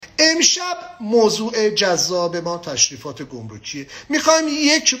امشب موضوع جذاب ما تشریفات گمرکیه. میخوایم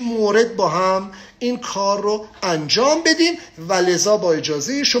یک مورد با هم این کار رو انجام بدیم و لذا با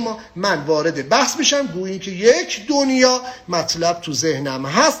اجازه شما من وارد بحث بشم، گویی که یک دنیا مطلب تو ذهنم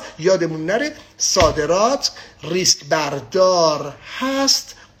هست. یادمون نره صادرات ریسک بردار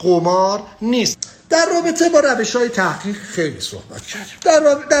هست، قمار نیست. در رابطه با روش‌های تحقیق خیلی صحبت کردیم.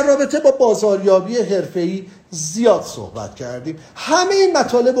 در رابطه با بازاریابی حرفه‌ای زیاد صحبت کردیم. همه این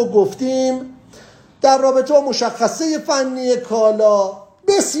مطالب رو گفتیم. در رابطه با مشخصه فنی کالا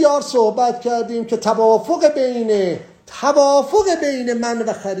بسیار صحبت کردیم که توافق بین من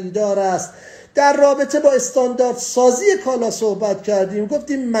و خریدار است. در رابطه با استاندارد سازی کالا صحبت کردیم.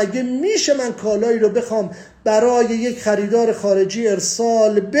 گفتیم مگه میشه من کالایی رو بخوام برای یک خریدار خارجی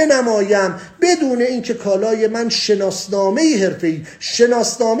ارسال بنمایم بدون اینکه کالای من شناسنامه حرفه‌ای،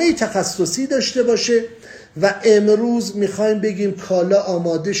 شناسنامه تخصصی داشته باشه؟ و امروز میخوایم بگیم کالا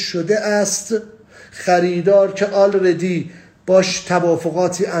آماده شده است، خریدار که آلردی باش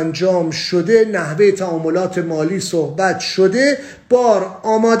توافقاتی انجام شده، نحوه تعاملات مالی صحبت شده، بار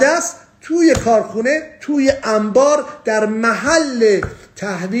آماده است، توی کارخونه، توی انبار، در محل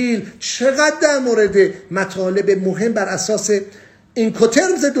تحویل. چقدر در مورد مطالب مهم بر اساس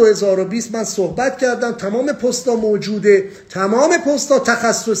اینکوترمز 2020 من صحبت کردم. تمام پستا موجوده، تمام پستا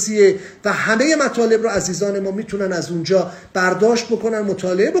تخصصیه و همه مطالب رو عزیزان ما میتونن از اونجا برداشت بکنن،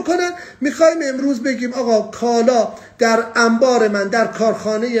 مطالعه بکنن. میخوایم امروز بگیم آقا کالا در انبار من، در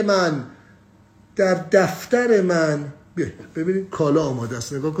کارخانه من، در دفتر من، ببینید کالا آماده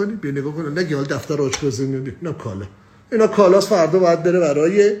است. نگاه کنید، بیا نگاه کنید، نگی حال دفتر آشپزی نمیدید، اینا کالاست، فردا باید بره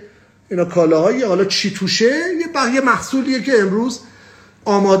برای اینا کالاهایی. حالا چی توشه؟ یه محصولیه که امروز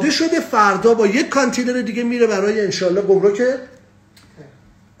آماده شده، فردا با یک کانتینر دیگه میره برای انشالله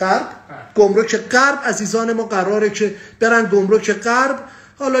گمرک غرب. عزیزان ما قراره که برن گمرک غرب.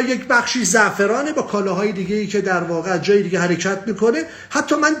 حالا یک بخشی زعفرانه با کالاهای دیگه‌ای که در واقع جای دیگه حرکت میکنه.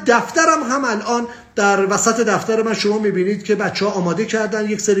 حتی من دفترم هم الان در وسط دفتر من شما میبینید که بچه‌ها آماده کردن،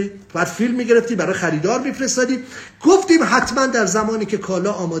 یک سری بعد فیلم میگرفتیم برای خریدار میفرستادیم. گفتیم حتما در زمانی که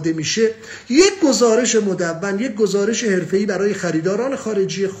کالا آماده میشه یک گزارش مدون، یک گزارش حرفه‌ای برای خریداران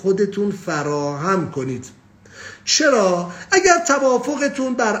خارجی خودتون فراهم کنید. چرا؟ اگر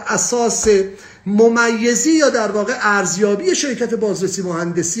توافقتون بر اساس ممیزی یا در واقع ارزیابی شرکت بازرسی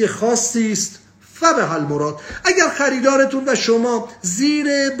مهندسی خاصی است فبه المراد. اگر خریدارتون و شما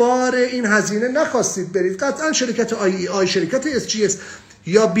زیر بار این هزینه نخواستید برید، قطعا شرکت آی، شرکت SGS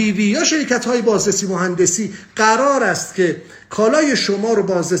یا BV یا شرکت های بازرسی مهندسی قرار است که کالای شما رو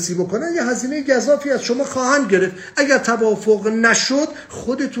بازرسی بکنن، یا هزینه گزافی از شما خواهند گرفت. اگر توافق نشد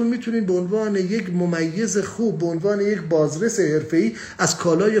خودتون میتونید به عنوان یک ممیز خوب، به عنوان یک بازرس حرفه‌ای از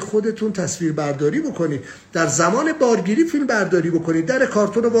کالای خودتون تصویر برداری بکنید، در زمان بارگیری فیلم برداری بکنید، در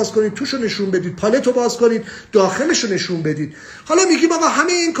کارتون رو باز کنید، توش رو نشون بدید، پالت رو باز کنید، داخلش رو نشون بدید. حالا میگیم آقا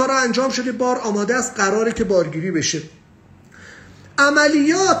همه این کارا انجام شده، بار آماده است، قراره که بارگیری بشه.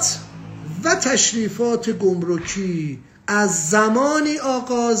 عملیات و تشریفات گمرکی از زمانی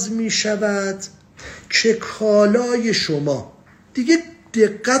آغاز می شود که کالای شما، دیگه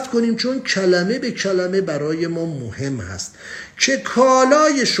دقت کنیم چون کلمه به کلمه برای ما مهم هست، که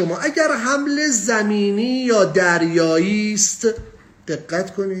کالای شما اگر حمل زمینی یا دریایی است،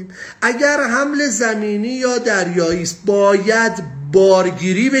 دقت کنیم، اگر حمل زمینی یا دریایی است باید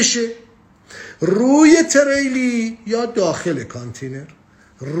بارگیری بشه روی تریلی یا داخل کانتینر،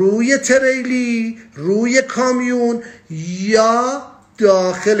 روی تریلی، روی کامیون یا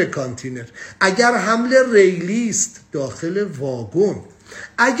داخل کانتینر. اگر حمل ریلی است داخل واگن.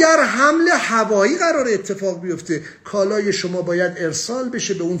 اگر حمل هوایی قرار اتفاق بیفته کالای شما باید ارسال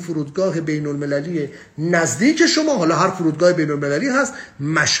بشه به اون فرودگاه بین المللی نزدیک شما. حالا هر فرودگاه بین المللی هست،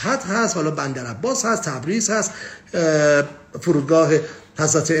 مشهد هست، حالا بندرعباس هست، تبریز هست، فرودگاه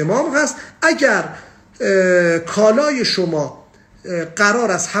حضرت امام هست. اگر کالای شما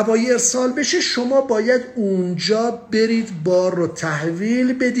قرار است هوایی ارسال بشه شما باید اونجا برید، بار رو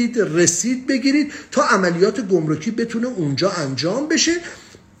تحویل بدید، رسید بگیرید تا عملیات گمرکی بتونه اونجا انجام بشه.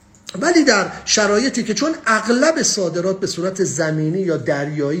 ولی در شرایطی که چون اغلب صادرات به صورت زمینی یا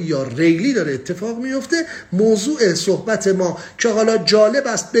دریایی یا ریلی داره اتفاق میفته، موضوع صحبت ما که حالا جالب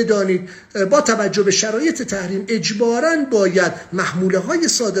است بدانید، با توجه به شرایط تحریم اجباراً باید محموله های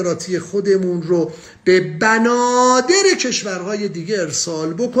صادراتی خودمون رو به بنادر کشورهای دیگه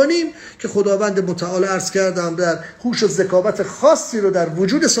ارسال بکنیم که خداوند متعال عرض کردم در هوش و ذکاوت خاصی رو در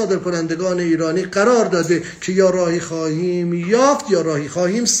وجود صادرکنندگان ایرانی قرار داده که یا راهی خواهیم یافت یا راهی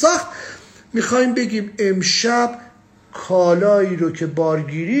خواهیم ساخت. میخوایم بگیم امشب کالایی رو که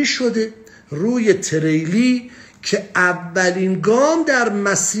بارگیری شده روی تریلی که اولین گام در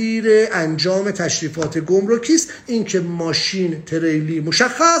مسیر انجام تشریفات گمرکی است، این که ماشین تریلی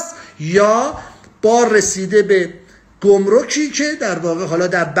مشخص یا بار رسیده به گمرکی که در واقع حالا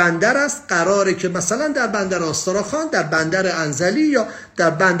در بندر است، قراره که مثلا در بندر آستارخان، در بندر انزلی یا در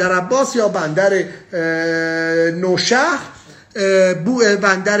بندر عباس یا بندر نوشهر،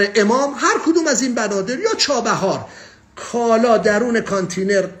 بندر امام، هر کدوم از این بنادر یا چابهار، کالا درون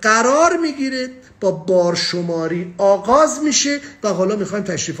کانتینر قرار میگیره، با بارشماری آغاز میشه و حالا میخوایم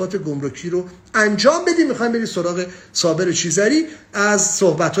تشریفات گمرکی رو انجام بدیم. میخوایم بریم سراغ صابر چیزری، از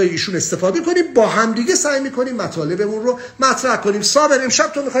صحبت‌های ایشون استفاده کنیم، با همدیگه سعی میکنیم مطالبمون رو مطرح کنیم. صابر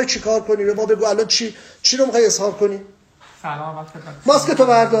امشب تو میخوای چیکار کنی؟ به ما بگو الان چی رو میخوای اظهار کنی؟ سلام. ماسک تو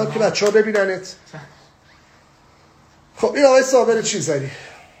بردار که بچه‌ها ببیننت. خب این آقای صابر چیزری،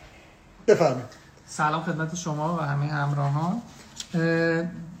 بفرمایید. سلام خدمت شما و همه همراهان.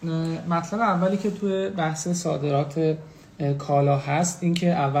 مطلب اولی که توی بحث صادرات کالا هست این که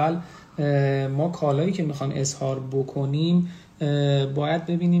اول ما کالایی که میخوایم اظهار بکنیم باید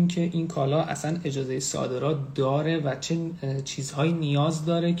ببینیم که این کالا اصلا اجازه صادرات داره و چه چیزهایی نیاز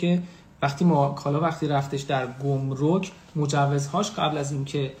داره که وقتی رفتش در گمرک مجوزهاش قبل از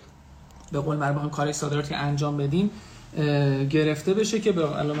اینکه به قول معروف بخوایم کار صادراتی انجام بدیم گرفته بشه که به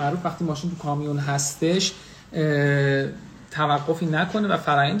قول معروف وقتی ماشین تو کامیون هستش توقفی نکنه و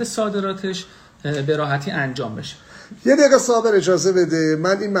فرآیند صادراتش به راحتی انجام بشه. یه دقیقه صابر اجازه بده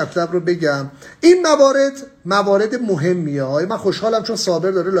من این مطلب رو بگم. این موارد مهمیه. من خوشحالم چون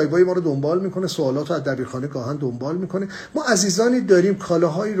صابر داره لایوهای ما رو دنبال میکنه، سوالات رو از دبیرخانه گاهن دنبال میکنه. ما عزیزانی داریم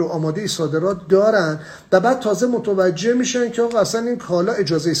کالاهایی رو آماده صادرات دارن و بعد تازه متوجه میشن که اصلا این کالا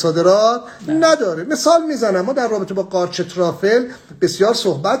اجازه صادرات نداره. مثال میزنم، ما در رابطه با قارچ ترافل بسیار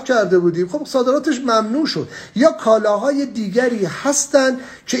صحبت کرده بودیم، خب صادراتش ممنوع شد. یا کالاهای دیگری هستن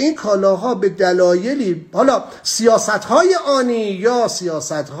که این کالاها به دلایلی حالا سیاست‌های آنی یا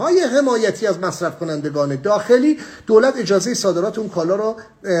سیاست‌های حمایتی از مصرف کنندگان داخلی، دولت اجازه صادرات اون کالا رو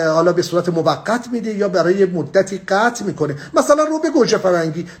حالا به صورت موقت میده یا برای مدتی قطع میکنه. مثلا رو به گوجه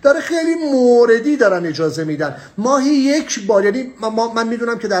فرنگی داره خیلی موردی دارن اجازه میدن، ماهی یک بار، یعنی من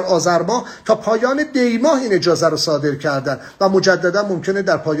میدونم که در آذر ماه تا پایان دی ماه این اجازه رو صادر کردن و مجددا ممکنه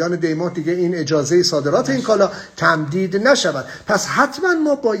در پایان دی ماه دیگه این اجازه صادرات این کالا تمدید نشود. پس حتما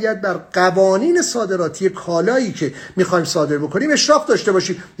ما باید بر قوانین صادراتی کالایی که میخوایم صادر بکنیم اشراف داشته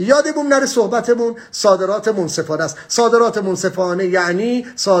باشیم. یادمون نره صحبتمون صادرات منصفانه است. صادرات منصفانه یعنی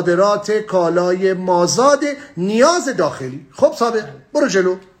صادرات کالای مازاد نیاز داخلی. خب صابر برو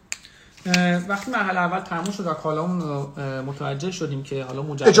جلو. وقتی مرحله اول تموم شد و کالامون متوجه شدیم که حالا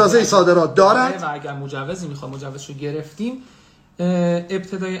اجازه صادرات دارد و اگر مجوزی میخواد مجوزشو گرفتیم،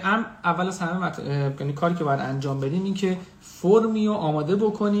 ابتدای اول از همه یعنی کاری که باید انجام بدیم این که فرمی رو آماده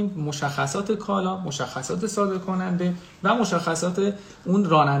بکنیم، مشخصات کالا، مشخصات صادر کننده و مشخصات اون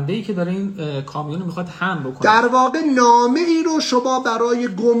راننده‌ای که داره این کامیون میخواد حمل بکنه. در واقع نامه ای رو شما برای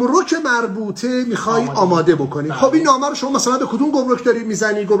گمرک مربوطه میخوای آماده بکنید. خب این نامه رو شما مثلا به کدوم گمرک داری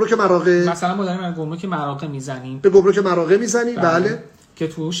میزنی؟ گمرک مراغه؟ مثلا ما داریم گمرک مراغه میزنیم. به گمرک مراغه میزنی؟ بله. که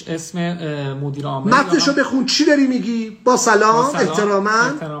توش اسم مدیر عامل متنشو بخون. چی داری میگی؟ با سلام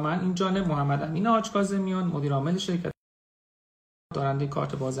احتراما این جانب محمد امین حاج‌کاظمیان، مدیر عامل شرکت دارنده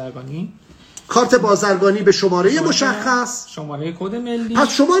کارت بازرگانی به شماره مشخص، شماره کد ملی. پس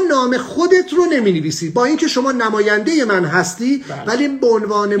شما نام خودت رو نمی‌نویسی، با اینکه شما نماینده من هستی ولی به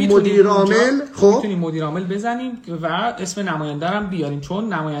عنوان مدیر عامل میتونیم مدیر عامل بزنیم و اسم نماینده هم بیاریم،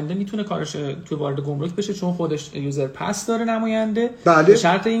 چون نماینده میتونه کارش توی وارد گمرک بشه چون خودش یوزر پس داره نماینده. بله. به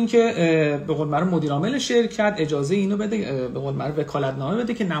شرط اینکه به قول معروف مدیر عامل شرکت اجازه اینو بده، به قول معروف وکالتنامه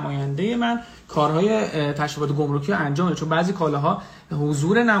بده که نماینده من کارهای تشریفات گمرکی رو انجام بده، چون بعضی کالاها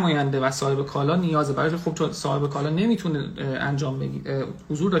حضور نماینده و صاحب کالا نیازه. برای خب چون صاحب کالا نمیتونه انجام بگیره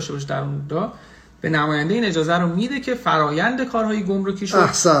حضور داشته باشه در اونجا، به نماینده این اجازه رو میده که فرآیند کارهای گمرکیشو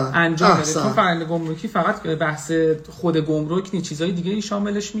انجام بده. چون فرآیند گمرکی فقط بحث خود گمرک نیست، چیزهای دیگه ای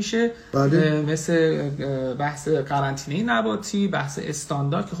شاملش میشه. بله. مثل بحث قرنطینه نباتی، بحث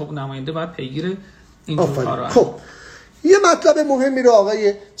استاندارد که خب نماینده باید پیگیر این کارا. خب یه مطلب مهمی رو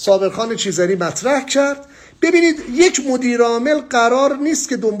آقای صابرخان چیزری مطرح کرد. ببینید یک مدیر عامل قرار نیست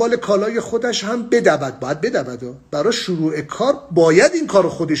که دنبال کالای خودش هم بدود، باید بدود. برای شروع کار باید این کارو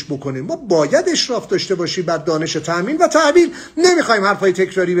خودش بکنه. ما باید اشراف داشته باشیم بر دانش تامین و تحویل. نمیخوایم حرفای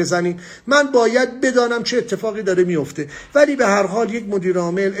تکراری بزنیم. من باید بدانم چه اتفاقی داره میفته، ولی به هر حال یک مدیر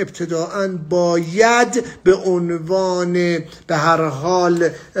عامل ابتداءً باید به عنوان به هر حال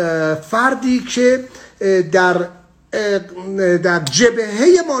فردی که در در جبهه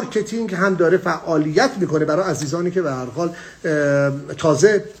مارکتینگ هم داره فعالیت میکنه برای عزیزانی که به هر حال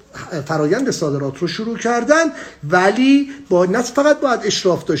تازه فرآیند صادرات رو شروع کردن، ولی نه فقط باید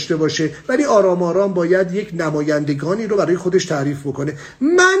اشراف داشته باشه، ولی آرام آرام باید یک نمایندگانی رو برای خودش تعریف بکنه.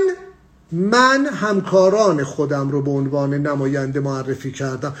 من همکاران خودم رو به عنوان نماینده معرفی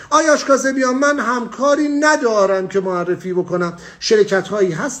کردم. آیاش کاظمیان، من همکاری ندارم که معرفی بکنم. شرکت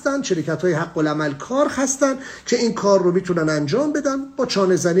هایی هستن، شرکت های حق العمل کار هستن که این کار رو میتونن انجام بدن. با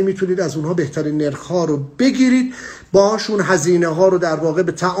چانه زنی میتونید از اونها بهترین نرخ ها رو بگیرید، باهاشون هزینه ها رو در واقع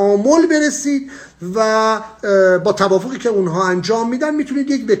به تعامل برسید و با توافقی که اونها انجام میدن میتونید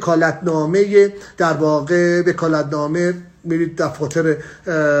یک وکالتنامه، در واقع وکالتنامه میرید دفاتر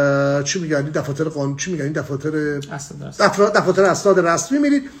چی میگن، دفاتر قانون، چی میگن، دفاتر اسناد رسمی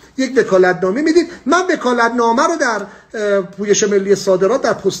میرید، یک وکالتنامه میدید. من وکالتنامه رو در پویش ملی صادرات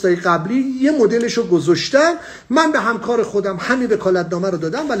در پستای قبلی یه مدلش رو گذاشتم. من به همکار خودم همین وکالتنامه رو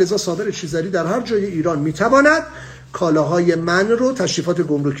دادم و لذا صابر چیزری در هر جای ایران میتواند کالاهای من رو، تشریفات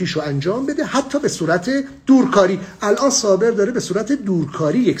گمرکیش رو انجام بده، حتی به صورت دورکاری. الان صابر داره به صورت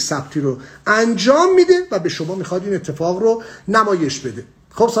دورکاری یک ثبتی رو انجام میده و به شما میخواد این اتفاق رو نمایش بده.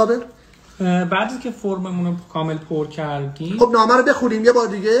 خب صابر، بعد که فرممون رو کامل پر کردیم، خب نامه رو بخونیم یه بار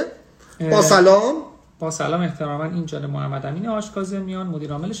دیگه. با سلام احتراما این جان محمد امین آشکازمیان،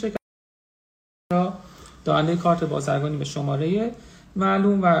 مدیر عامل شرکت، دارنده کارت بازرگانی به شماره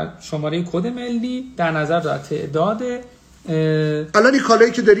معلوم و شماره کد ملی در نظر دارد. تعداد الان این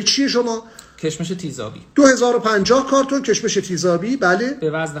کالایی که داری چیه شما؟ کشمش تیزابی 2050 کارتون کشمش تیزابی، بله،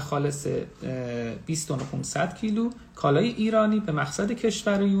 به وزن خالص 20500 کیلو، کالای ایرانی به مقصد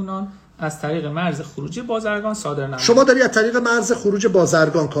کشور یونان از طریق مرز خروج بازرگان صادر نمود. شما داری از طریق مرز خروج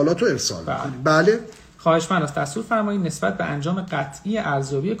بازرگان کالاتو ارسال می‌کنی؟ بله. خواهشمند است دستور فرمایید نسبت به انجام قطعی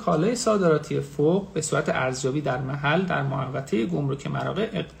ارزیابی کالای صادراتی فوق به صورت ارزیابی در محل در محوطه گمرک مراغه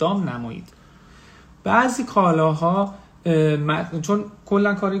اقدام نمایید. بعضی کالاها چون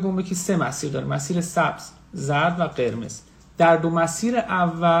کلا کالای گمرکی 3 مسیر داره، مسیر سبز، زرد و قرمز. در 2 مسیر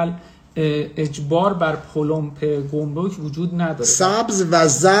اول اجبار بر پلمپ گمرک وجود نداره. سبز و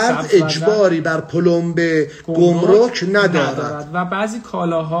زرد اجباری بر پلمپ گمرک ندارد و بعضی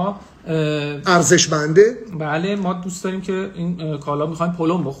کالاها ارزشمنده. بله، ما دوست داریم که این کالا میخوایم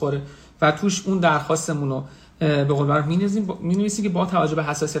پلم بخوره و توش اون درخواستمون رو به قول معروف می‌نویسیم که با توجه به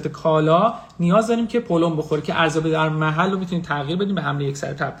حساسیت کالا نیاز داریم که پلم بخوره، که ارزیابی در محل رو میتونیم تغییر بدیم، به حمله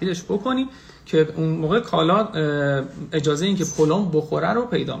یکسره تبدیلش بکنیم که اون موقع کالا اجازه این که پلم بخوره رو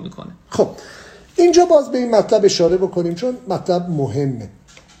پیدا میکنه. خب اینجا باز به این مطلب اشاره بکنیم چون مطلب مهمه.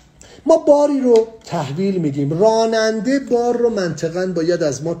 ما باری رو تحویل میدیم، راننده بار رو منطقاً باید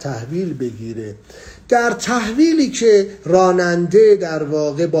از ما تحویل بگیره. در تحویلی که راننده در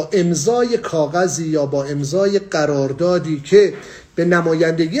واقع با امضای کاغذی یا با امضای قراردادی که به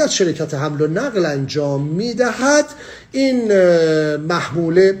نمایندگی از شرکت حمل و نقل انجام میدهد، این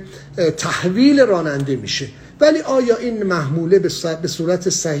محموله تحویل راننده میشه. ولی آیا این محموله به صورت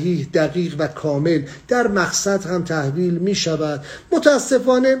صحیح، دقیق و کامل در مقصد هم تحویل میشود؟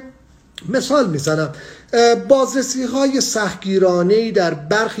 متاسفانه مثال میزنم، بازرسی های سختگیرانه‌ای در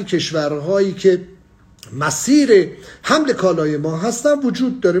برخی کشورهایی که مسیر حمل کالای ما هستن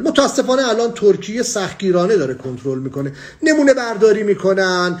وجود داره. متاسفانه الان ترکیه سختگیرانه داره کنترل میکنه، نمونه برداری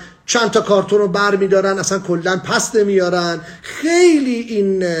میکنن، چند تا کارتون رو بر میدارن، اصلا کلن پس نمیارن. خیلی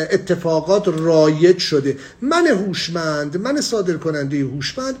این اتفاقات رایج شده. من هوشمند، من صادر کننده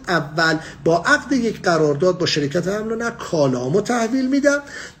هوشمند، اول با عقد یک قرارداد با شرکت حمل و نقل کالامو تحویل میدم.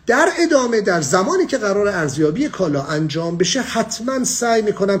 در ادامه در زمانی که قرار ارزیابی کالا انجام بشه حتما سعی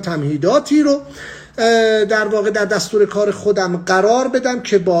میکنم تمهیداتی رو در واقع در دستور کار خودم قرار بدم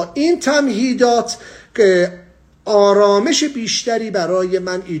که با این تمهیدات آرامش بیشتری برای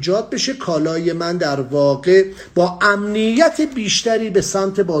من ایجاد بشه، کالای من در واقع با امنیت بیشتری به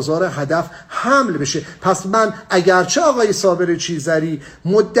سمت بازار هدف حمل بشه. پس من اگرچه آقای صابر چیزری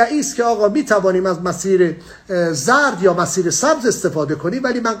مدعی است که آقا می توانیم از مسیر زرد یا مسیر سبز استفاده کنیم،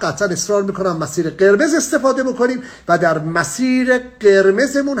 ولی من قطعا اصرار میکنم مسیر قرمز استفاده بکنیم و در مسیر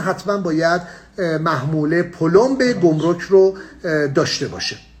قرمزمون حتما باید محموله پلمب گمرک رو داشته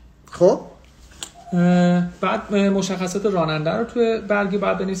باشه. خب بعد مشخصات راننده رو توی برگه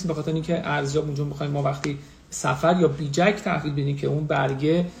باید بنویسیم، به خاطر اینکه ارزیاب اونجا می‌خوایم ما وقتی سفر یا بیجک تحویل بدیم که اون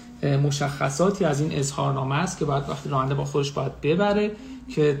برگه مشخصاتی از این اظهارنامه است که باید وقتی راننده با خودش باید ببره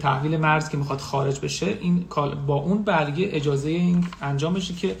که تحویل مرز که میخواد خارج بشه، این با اون برگه اجازه این انجام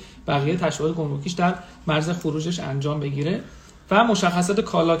بشه که بقیه تشریفات گمرکیش در مرز خروجش انجام بگیره. و مشخصات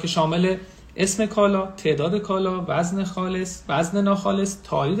کالا که شامل اسم کالا، تعداد کالا، وزن خالص، وزن ناخالص،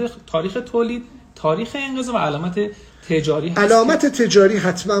 تاریخ تولید، تاریخ انقضا و علامت تجاری هست. علامت تجاری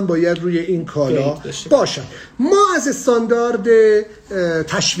حتما باید روی این کالا باشن. ما از استاندارد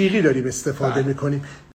تشویقی داریم استفاده میکنیم.